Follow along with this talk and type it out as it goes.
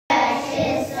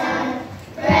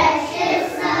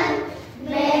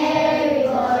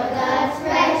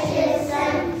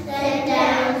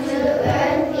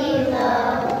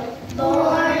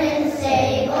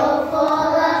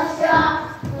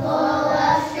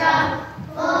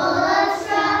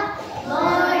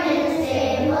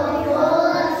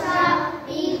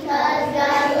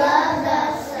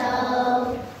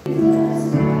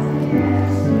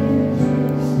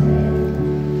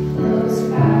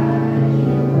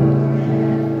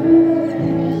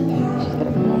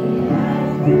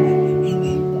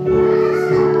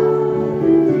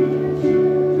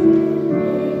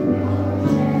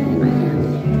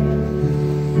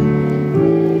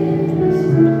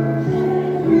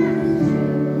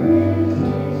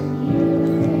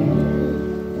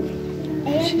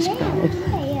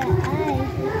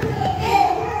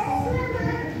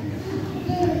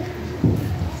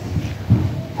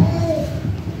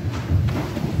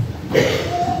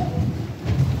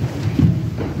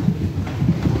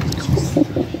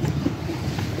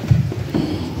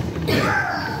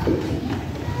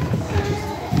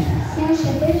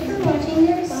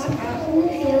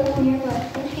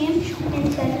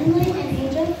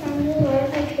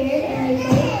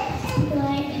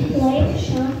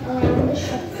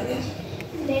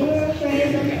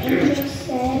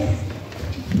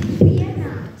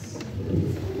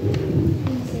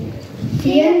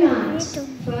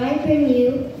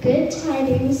good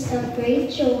tidings of great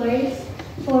joy,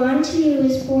 for unto you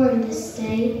is born this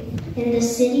day in the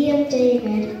city of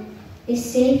David a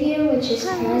Savior, which is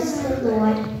Christ the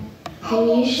Lord.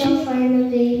 And you shall find the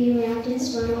baby wrapped in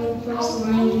swaddling clothes,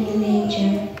 lying in a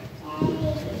manger.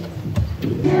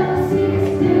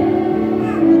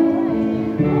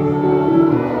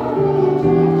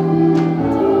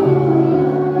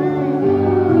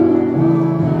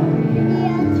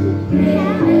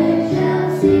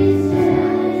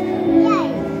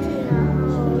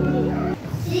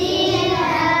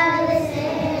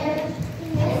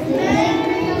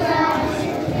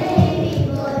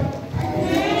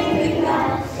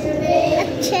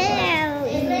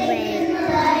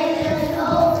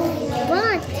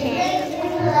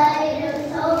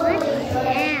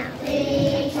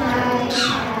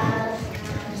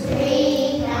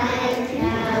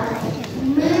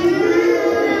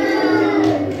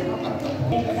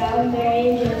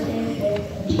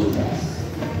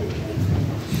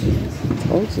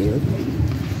 Told you.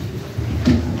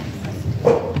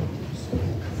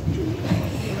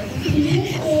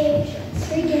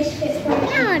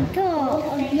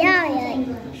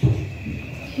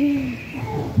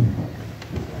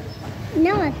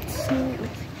 No, it's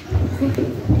not.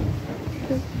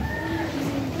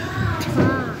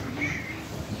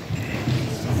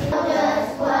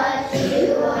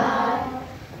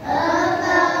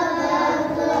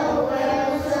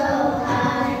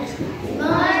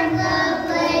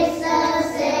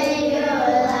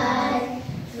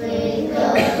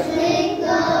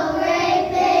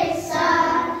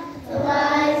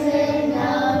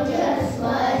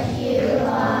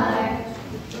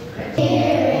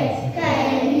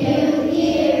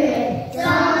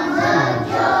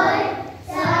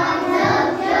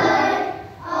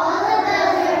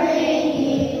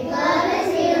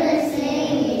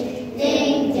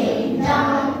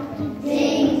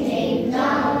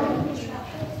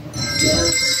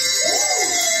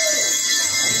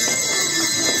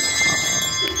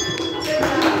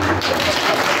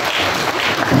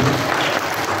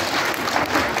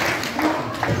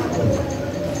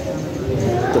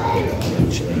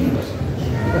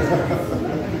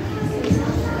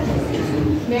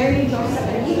 Mary, don't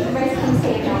step in. You guys can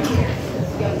stay down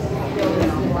here.